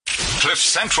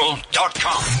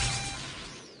CliffCentral.com.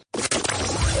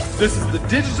 This is The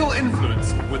Digital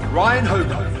Influence with Ryan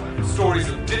Hogarth. Stories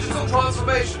of digital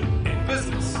transformation in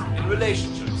business, in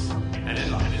relationships, and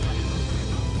in life.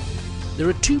 There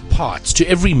are two parts to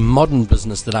every modern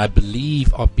business that I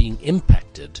believe are being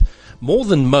impacted more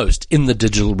than most in the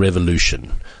digital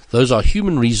revolution. Those are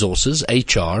human resources,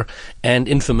 HR, and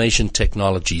information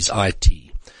technologies, IT.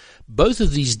 Both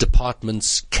of these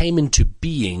departments came into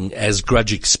being as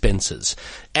grudge expenses.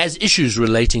 As issues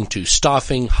relating to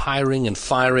staffing, hiring and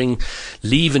firing,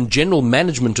 leave and general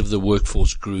management of the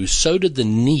workforce grew, so did the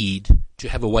need to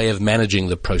have a way of managing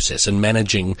the process and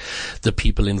managing the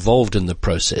people involved in the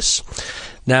process.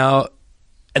 Now,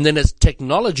 and then as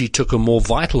technology took a more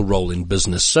vital role in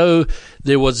business, so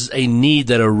there was a need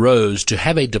that arose to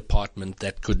have a department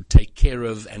that could take care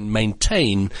of and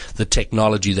maintain the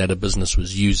technology that a business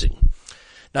was using.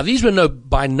 Now, these were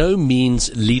by no means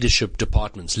leadership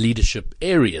departments, leadership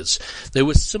areas. They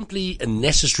were simply a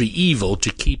necessary evil to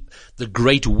keep the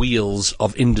great wheels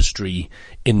of industry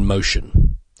in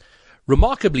motion.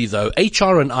 Remarkably, though,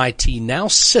 HR and IT now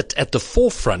sit at the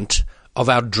forefront of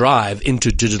our drive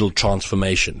into digital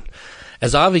transformation.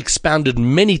 As I've expounded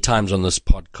many times on this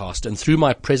podcast and through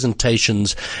my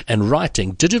presentations and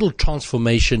writing, digital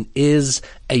transformation is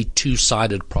a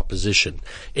two-sided proposition.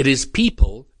 It is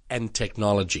people and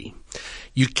technology.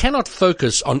 You cannot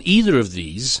focus on either of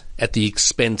these at the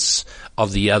expense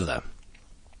of the other.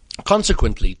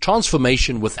 Consequently,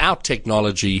 transformation without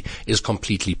technology is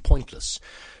completely pointless.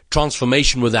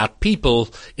 Transformation without people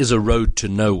is a road to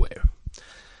nowhere.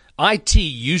 IT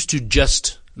used to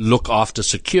just look after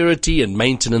security and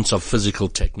maintenance of physical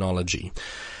technology.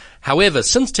 However,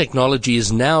 since technology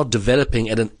is now developing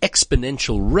at an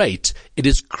exponential rate, it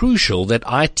is crucial that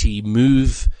IT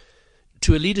move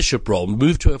to a leadership role,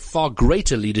 move to a far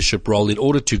greater leadership role in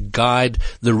order to guide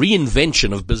the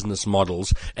reinvention of business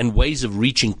models and ways of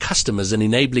reaching customers and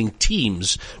enabling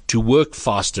teams to work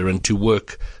faster and to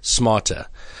work smarter.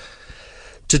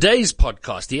 Today's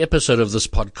podcast, the episode of this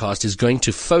podcast, is going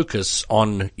to focus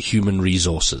on human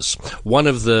resources. One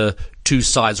of the two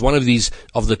sides, one of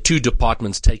the two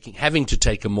departments having to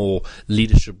take a more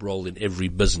leadership role in every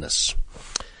business.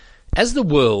 As the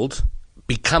world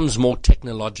becomes more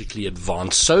technologically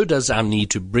advanced, so does our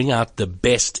need to bring out the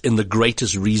best in the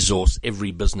greatest resource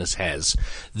every business has,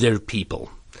 their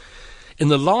people. In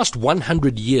the last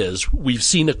 100 years, we've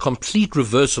seen a complete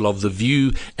reversal of the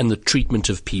view and the treatment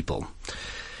of people.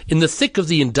 In the thick of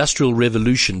the Industrial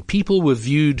Revolution, people were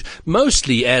viewed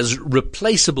mostly as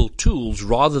replaceable tools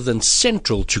rather than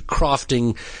central to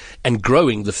crafting and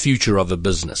growing the future of a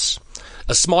business.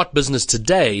 A smart business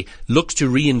today looks to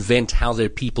reinvent how their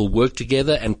people work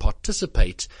together and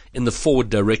participate in the forward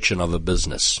direction of a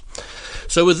business.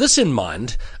 So with this in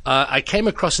mind, I came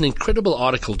across an incredible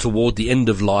article toward the end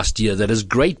of last year that has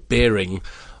great bearing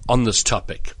on this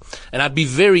topic. And I'd be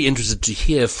very interested to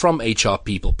hear from HR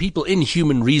people in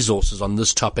human resources on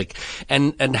this topic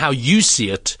and how you see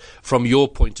it from your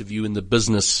point of view in the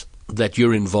business that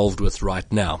you're involved with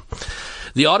right now.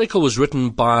 The article was written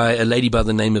by a lady by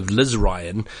the name of Liz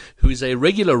Ryan, who is a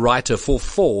regular writer for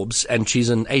Forbes, and she's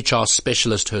an HR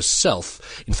specialist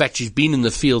herself. In fact, she's been in the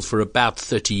field for about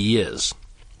 30 years.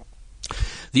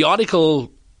 The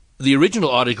original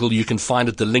article, you can find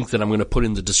at the link that I'm going to put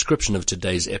in the description of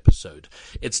today's episode.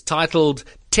 It's titled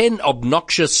 10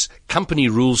 Obnoxious Company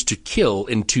Rules to Kill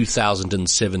in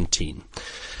 2017.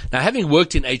 Now, having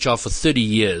worked in HR for 30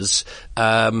 years,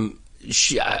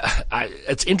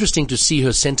 it's interesting to see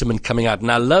her sentiment coming out,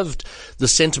 and I loved the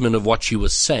sentiment of what she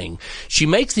was saying. She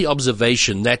makes the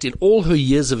observation that in all her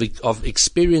years of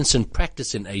experience and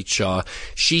practice in HR,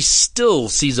 she still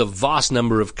sees a vast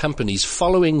number of companies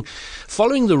following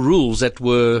the rules that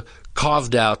were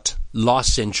carved out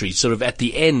last century, sort of at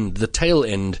the tail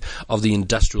end of the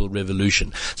Industrial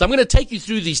Revolution. So I'm going to take you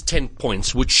through these 10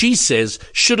 points, which she says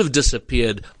should have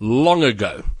disappeared long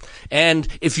ago. And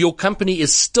if your company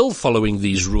is still following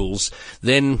these rules,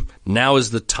 then now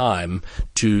is the time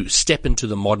to step into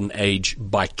the modern age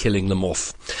by killing them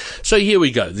off. So here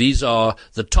we go. These are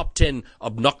the top 10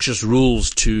 obnoxious rules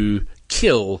to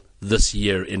kill this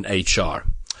year in HR.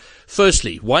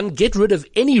 Firstly, 1, get rid of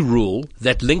any rule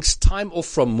that links time off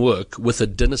from work with a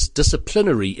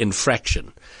disciplinary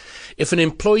infraction. If an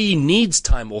employee needs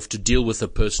time off to deal with a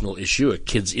personal issue, a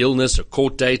kid's illness, a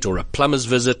court date, or a plumber's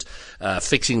visit,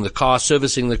 fixing the car,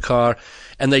 servicing the car,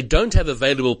 and they don't have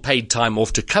available paid time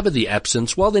off to cover the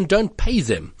absence, well, then don't pay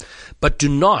them. But do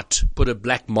not put a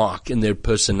black mark in their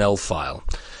personnel file.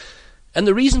 And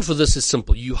the reason for this is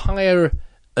simple. You hire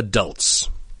adults.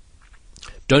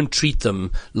 Don't treat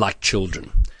them like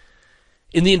children.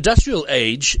 In the industrial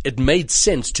age, it made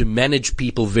sense to manage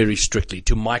people very strictly,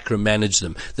 to micromanage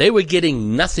them. They were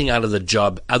getting nothing out of the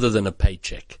job other than a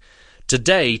paycheck.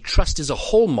 Today, trust is a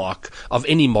hallmark of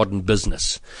any modern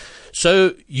business.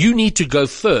 So you need to go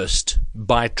first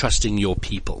by trusting your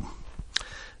people.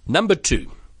 Number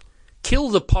 2, kill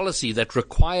the policy that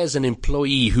requires an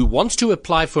employee who wants to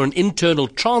apply for an internal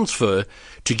transfer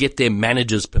to get their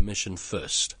manager's permission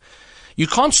first. You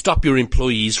can't stop your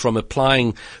employees from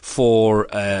applying for,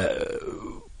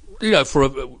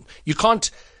 you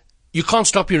can't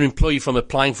stop your employee from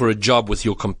applying for a job with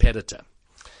your competitor.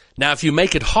 Now, if you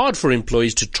make it hard for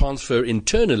employees to transfer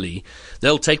internally,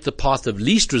 they'll take the path of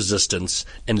least resistance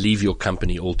and leave your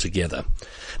company altogether.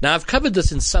 Now, I've covered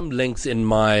this in some length in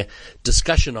my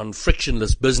discussion on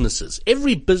frictionless businesses.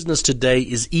 Every business today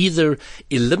is either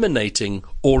eliminating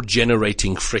or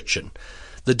generating friction.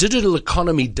 The digital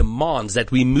economy demands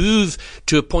that we move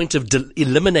to a point of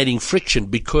eliminating friction,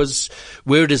 because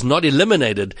where it is not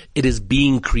eliminated, it is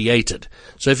being created.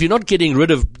 So if you're not getting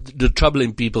rid of the trouble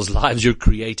in people's lives, you're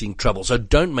creating trouble. So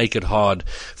don't make it hard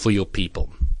for your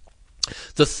people.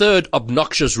 The third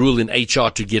obnoxious rule in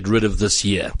HR to get rid of this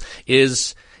year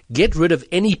is get rid of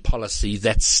any policy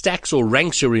that stacks or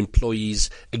ranks your employees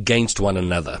against one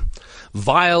another.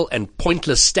 Vile and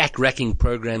pointless stack-racking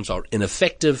programs are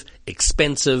ineffective,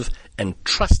 expensive, and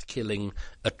trust-killing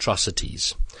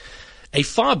atrocities. A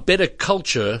far better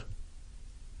culture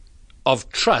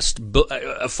and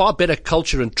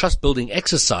trust-building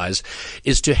exercise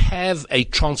is to have a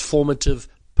transformative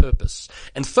purpose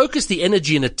and focus the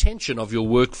energy and attention of your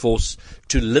workforce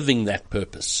to living that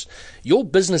purpose. Your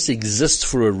business exists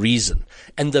for a reason,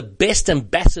 and the best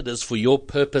ambassadors for your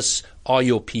purpose are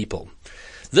your people.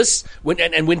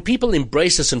 When people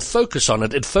embrace this and focus on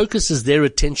it, it focuses their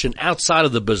attention outside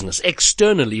of the business,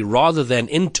 externally rather than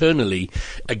internally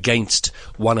against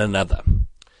one another.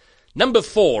 Number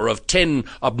 4 of 10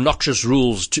 obnoxious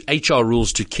HR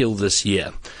rules to kill this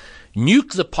year.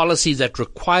 Nuke the policy that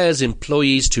requires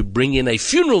employees to bring in a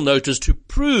funeral notice to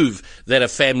prove that a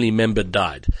family member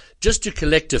died, just to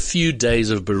collect a few days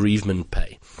of bereavement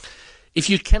pay. If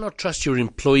you cannot trust your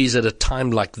employees at a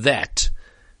time like that,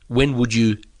 when would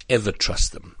you ever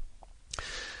trust them?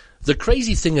 The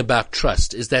crazy thing about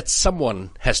trust is that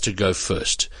someone has to go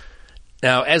first.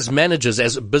 Now, as managers,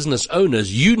 as business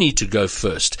owners, you need to go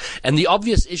first. And the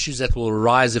obvious issues that will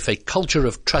arise if a culture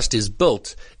of trust is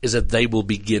built is that they will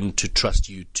begin to trust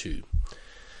you too.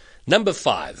 Number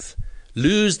 5,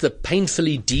 lose the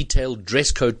painfully detailed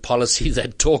dress code policy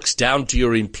that talks down to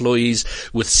your employees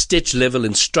with stitch-level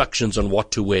instructions on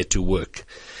what to wear to work.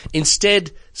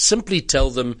 Instead, simply tell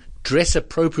them, dress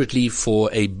appropriately for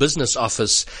a business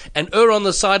office and err on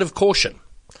the side of caution.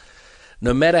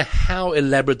 No matter how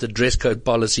elaborate the dress code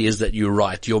policy is that you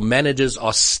write, your managers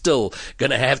are still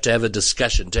going to have a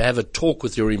discussion, to have a talk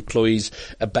with your employees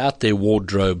about their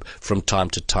wardrobe from time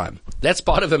to time. That's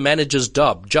part of a manager's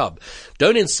job.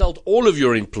 Don't insult all of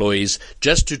your employees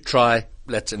just to try,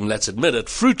 let's admit it,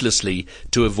 fruitlessly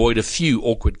to avoid a few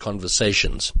awkward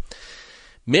conversations.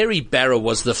 Mary Barra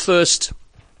was the first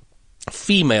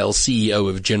female CEO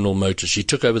of General Motors. She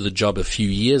took over the job a few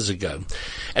years ago.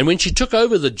 And when she took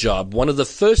over the job, one of the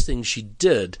first things she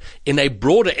did in a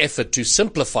broader effort to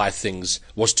simplify things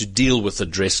was to deal with the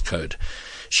dress code.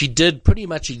 She did pretty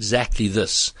much exactly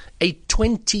this. A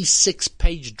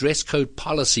 26-page dress code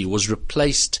policy was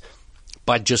replaced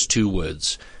by just 2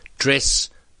 words: dress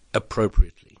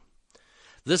appropriately.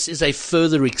 This is a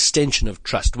further extension of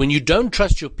trust. When you don't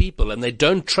trust your people and they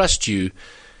don't trust you,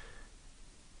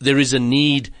 there is a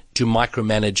need to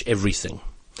micromanage everything.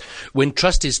 When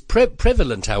trust is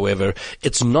prevalent, however,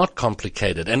 it's not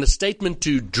complicated. And a statement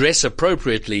to dress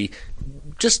appropriately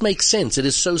just makes sense. It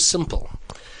is so simple.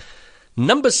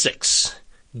 Number 6,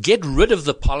 get rid of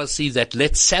the policy that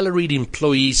lets salaried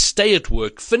employees stay at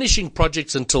work, finishing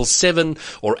projects until 7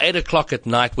 or 8 o'clock at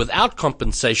night without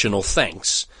compensation or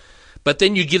thanks. But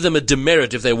then you give them a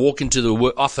demerit if they walk into the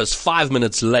office 5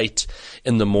 minutes late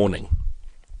in the morning.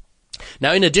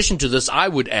 Now, in addition to this, I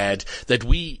would add that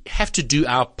we have to do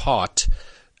our part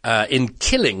in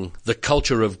killing the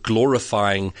culture of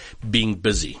glorifying being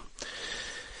busy.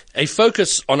 A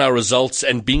focus on our results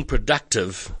and being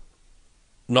productive,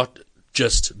 not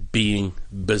just being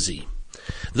busy.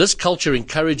 This culture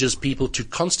encourages people to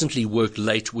constantly work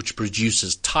late, which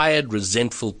produces tired,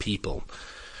 resentful people.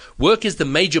 Work is the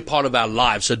major part of our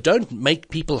lives, so don't make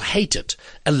people hate it.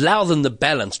 Allow them the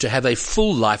balance to have a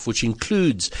full life, which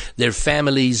includes their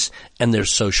families and their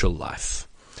social life.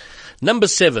 Number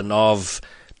 7 of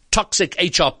toxic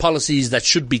HR policies that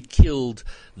should be killed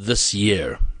this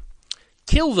year.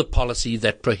 Kill the policy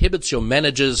that prohibits your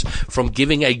managers from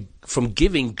giving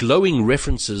glowing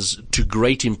references to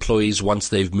great employees once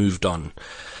they've moved on.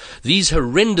 These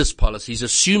horrendous policies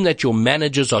assume that your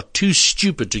managers are too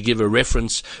stupid to give a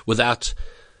reference without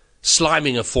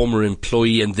sliming a former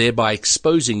employee and thereby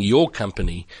exposing your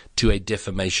company to a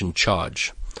defamation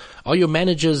charge. Are your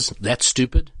managers that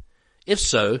stupid? If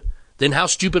so, then how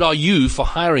stupid are you for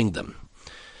hiring them?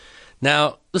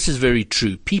 Now, this is very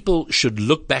true. People should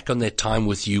look back on their time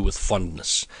with you with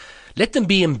fondness. Let them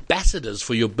be ambassadors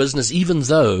for your business even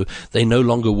though they no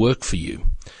longer work for you.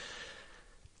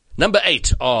 Number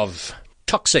 8 of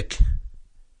toxic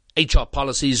HR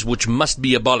policies which must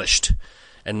be abolished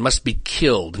and must be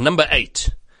killed. Number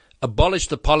 8, abolish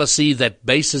the policy that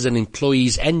bases an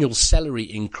employee's annual salary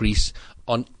increase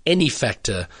on any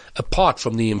factor apart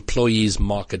from the employee's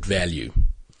market value.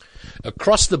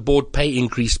 Across-the-board pay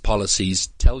increase policies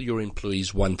tell your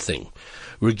employees one thing.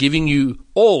 We're giving you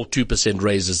all 2%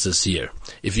 raises this year.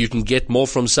 If you can get more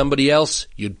from somebody else,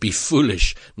 you'd be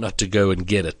foolish not to go and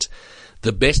get it.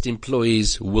 The best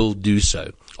employees will do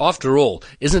so. After all,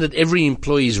 isn't it every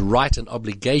employee's right and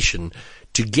obligation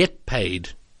to get paid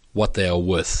what they are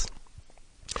worth?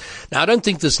 Now, I don't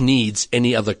think this needs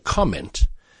any other comment.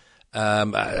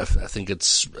 I think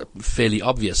it's fairly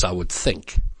obvious, I would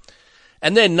think.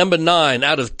 And then number 9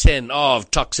 out of 10 of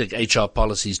toxic HR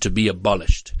policies to be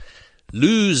abolished.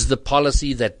 Lose the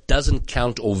policy that doesn't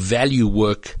count or value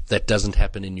work that doesn't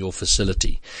happen in your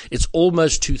facility. It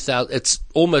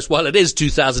is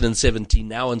 2017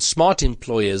 now, and smart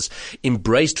employers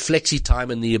embraced flexi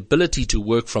time and the ability to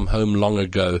work from home long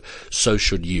ago. So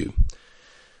should you.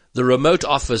 The remote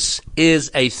office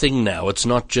is a thing now. It's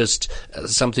not just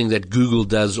something that Google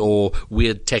does or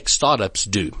weird tech startups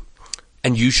do.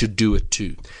 And you should do it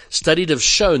too. Studies have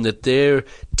shown that there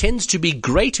tends to be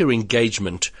greater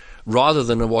engagement rather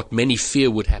than what many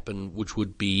fear would happen, which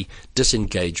would be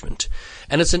disengagement.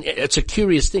 And it's a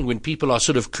curious thing. When people are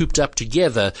sort of cooped up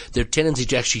together, their tendency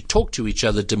to actually talk to each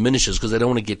other diminishes because they don't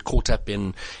want to get caught up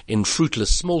in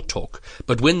fruitless small talk.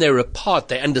 But when they're apart,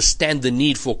 they understand the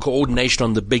need for coordination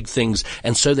on the big things,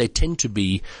 and so they tend to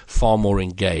be far more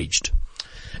engaged.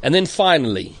 And then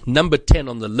finally, number 10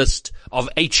 on the list of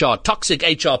toxic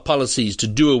HR policies to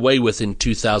do away with in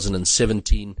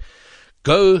 2017.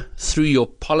 Go through your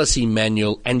policy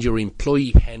manual and your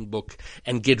employee handbook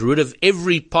and get rid of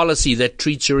every policy that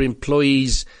treats your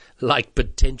employees like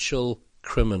potential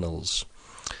criminals.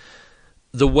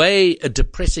 The way a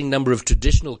depressing number of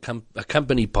traditional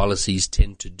company policies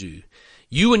tend to do.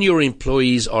 You and your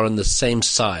employees are on the same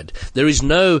side. There is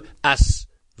no us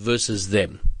versus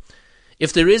them.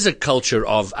 If there is a culture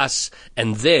of us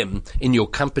and them in your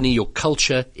company, your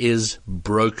culture is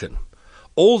broken.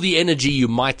 All the energy you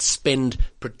might spend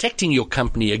protecting your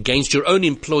company against your own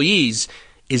employees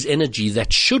is energy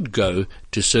that should go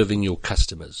to serving your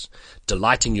customers,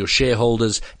 delighting your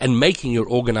shareholders, and making your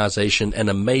organization an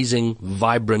amazing,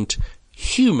 vibrant,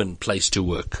 human place to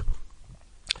work.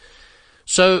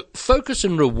 So focus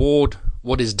and reward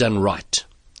what is done right.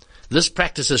 This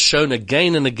practice has shown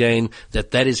again and again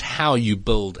that is how you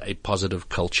build a positive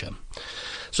culture.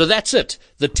 So that's it.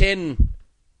 The 10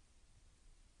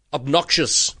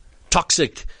 obnoxious,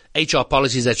 toxic HR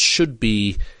policies that should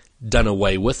be done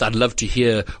away with. I'd love to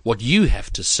hear what you have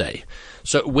to say.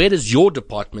 So where does your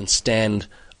department stand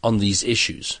on these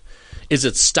issues? Is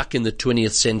it stuck in the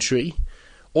 20th century?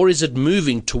 Or is it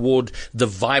moving toward the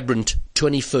vibrant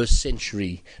 21st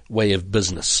century way of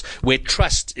business, where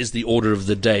trust is the order of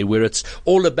the day, where it's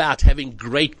all about having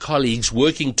great colleagues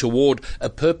working toward a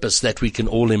purpose that we can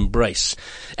all embrace?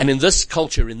 And in this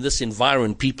culture, in this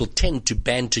environment, people tend to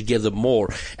band together more,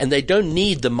 and they don't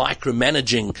need the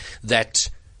micromanaging that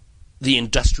the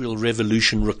Industrial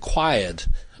Revolution required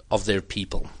of their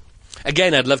people.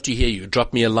 Again, I'd love to hear you.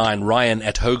 Drop me a line,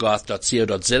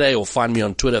 ryan@hogarth.co.za, or find me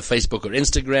on Twitter, Facebook, or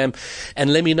Instagram,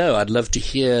 and let me know. I'd love to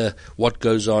hear what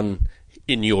goes on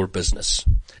in your business.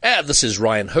 This is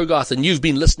Ryan Hogarth, and you've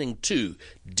been listening to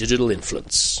Digital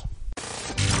Influence.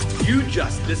 You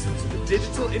just listened to the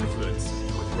Digital Influence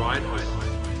with Ryan Hogarth.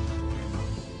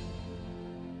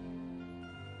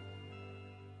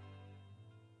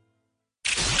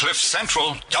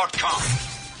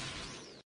 CliffCentral.com